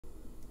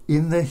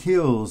In the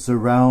hills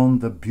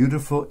around the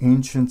beautiful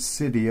ancient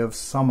city of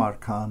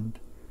Samarkand,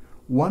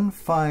 one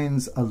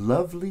finds a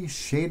lovely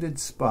shaded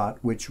spot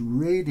which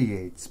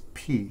radiates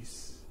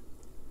peace.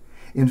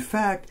 In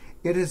fact,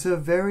 it is a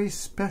very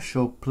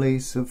special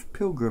place of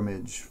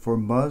pilgrimage for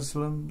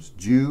Muslims,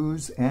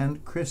 Jews,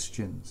 and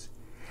Christians,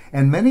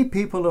 and many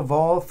people of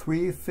all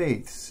three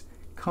faiths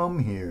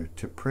come here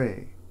to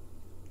pray.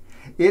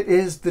 It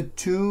is the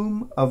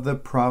tomb of the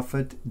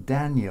prophet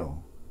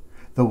Daniel,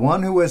 the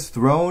one who was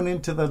thrown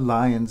into the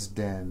lion's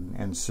den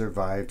and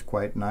survived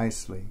quite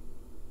nicely.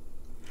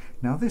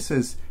 Now, this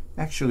is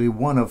actually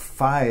one of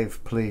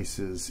 5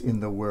 places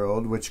in the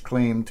world which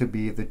claim to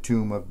be the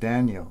tomb of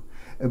Daniel.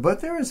 But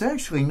there is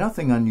actually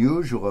nothing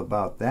unusual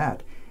about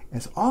that,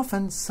 as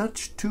often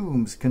such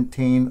tombs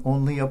contain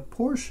only a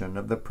portion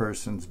of the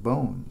person's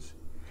bones.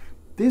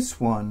 This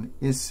one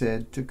is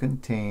said to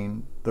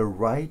contain the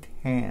right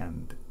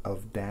hand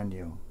of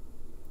Daniel.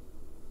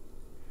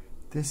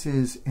 This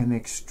is an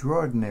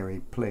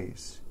extraordinary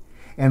place,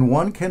 and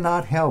one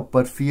cannot help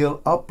but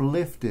feel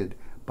uplifted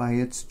by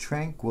its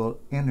tranquil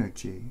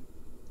energy.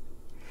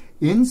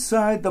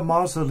 Inside the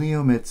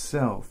mausoleum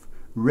itself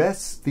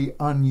rests the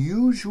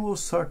unusual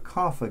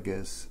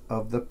sarcophagus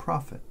of the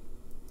prophet.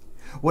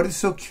 What is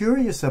so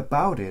curious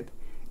about it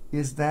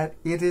is that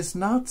it is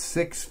not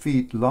 6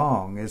 feet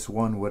long as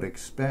one would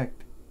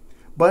expect,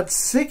 but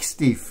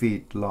 60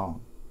 feet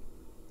long.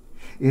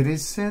 It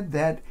is said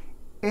that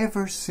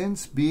ever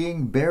since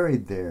being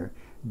buried there,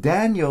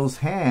 Daniel's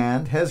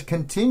hand has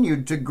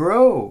continued to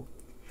grow,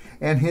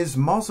 and his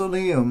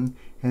mausoleum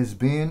has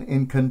been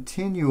in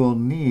continual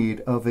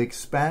need of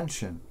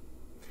expansion.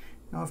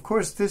 Now, of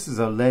course, this is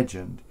a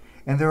legend,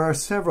 and there are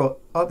several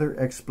other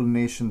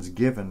explanations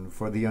given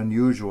for the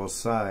unusual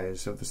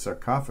size of the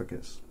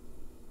sarcophagus.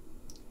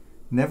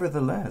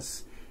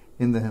 Nevertheless,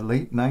 in the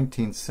late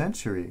 19th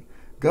century,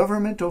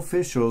 government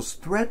officials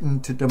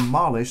threatened to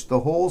demolish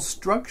the whole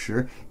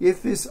structure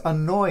if this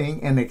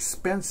annoying and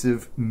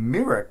expensive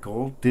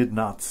miracle did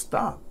not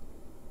stop.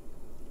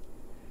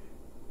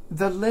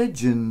 The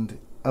legend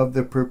of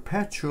the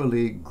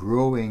perpetually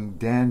growing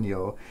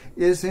Daniel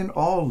is in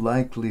all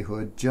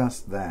likelihood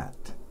just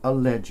that, a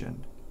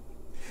legend.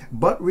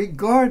 But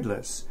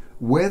regardless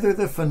whether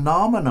the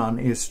phenomenon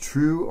is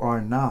true or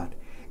not,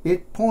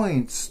 it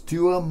points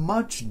to a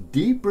much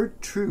deeper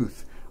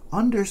truth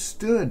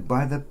understood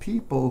by the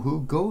people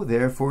who go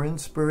there for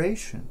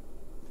inspiration.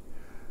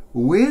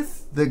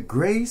 With the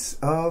grace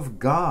of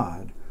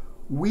God,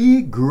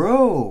 we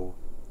grow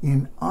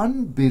in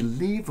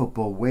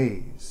unbelievable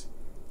ways,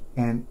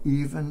 and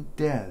even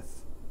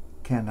death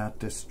cannot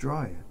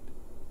destroy it.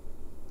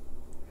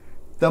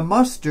 The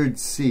mustard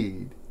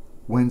seed,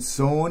 when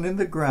sown in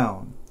the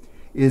ground,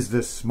 is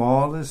the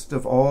smallest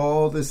of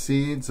all the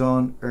seeds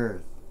on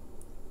earth.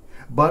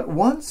 But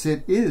once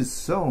it is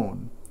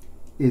sown,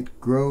 it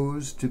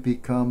grows to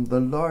become the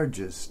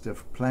largest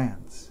of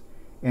plants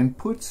and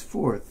puts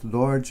forth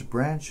large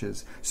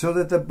branches so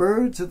that the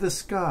birds of the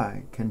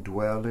sky can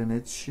dwell in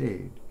its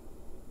shade.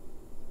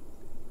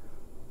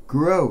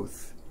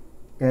 Growth,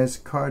 as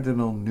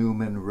Cardinal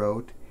Newman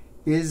wrote,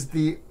 is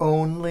the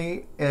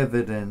only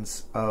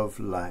evidence of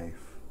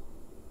life.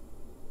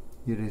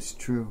 It is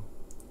true.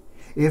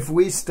 If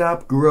we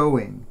stop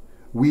growing,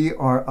 we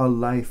are a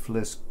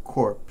lifeless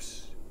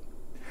corpse.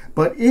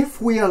 But if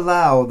we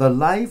allow the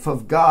life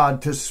of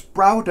God to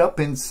sprout up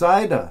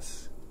inside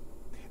us,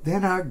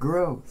 then our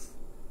growth,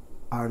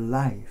 our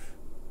life,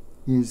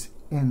 is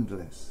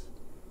endless,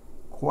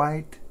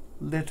 quite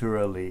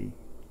literally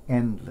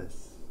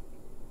endless.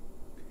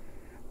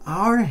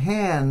 Our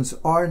hands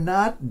are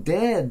not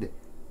dead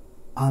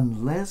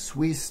unless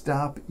we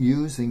stop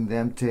using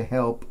them to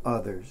help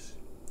others.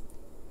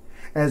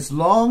 As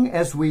long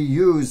as we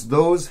use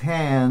those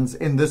hands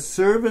in the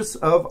service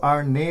of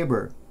our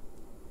neighbor,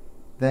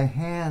 the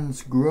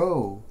hands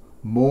grow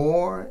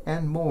more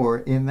and more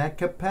in that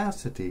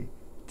capacity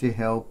to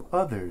help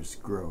others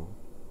grow.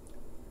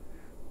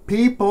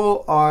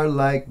 People are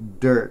like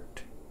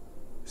dirt,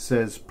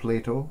 says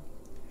Plato.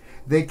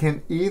 They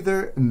can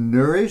either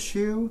nourish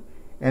you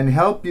and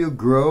help you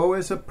grow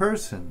as a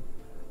person,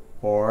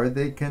 or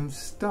they can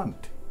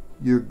stunt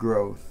your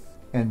growth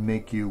and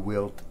make you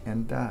wilt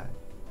and die.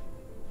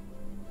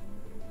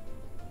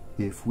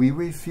 If we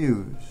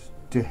refuse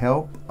to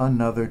help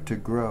another to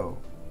grow,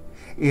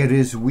 it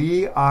is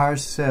we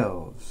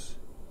ourselves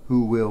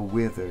who will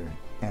wither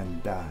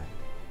and die.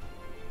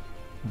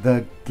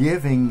 The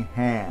giving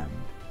hand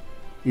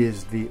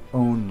is the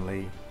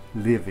only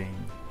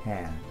living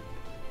hand.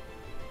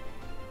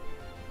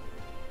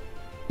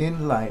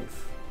 In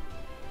life,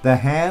 the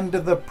hand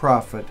of the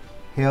prophet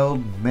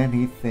held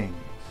many things.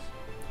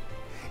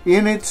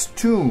 In its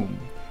tomb,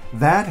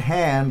 that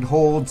hand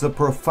holds a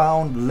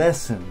profound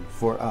lesson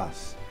for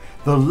us,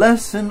 the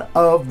lesson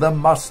of the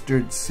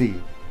mustard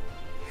seed.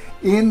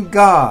 In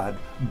God,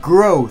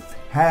 growth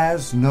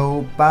has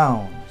no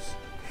bounds.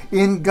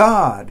 In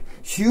God,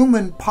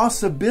 human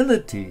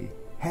possibility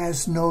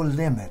has no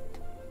limit.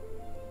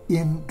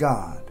 In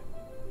God,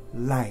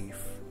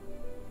 life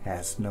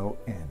has no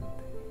end.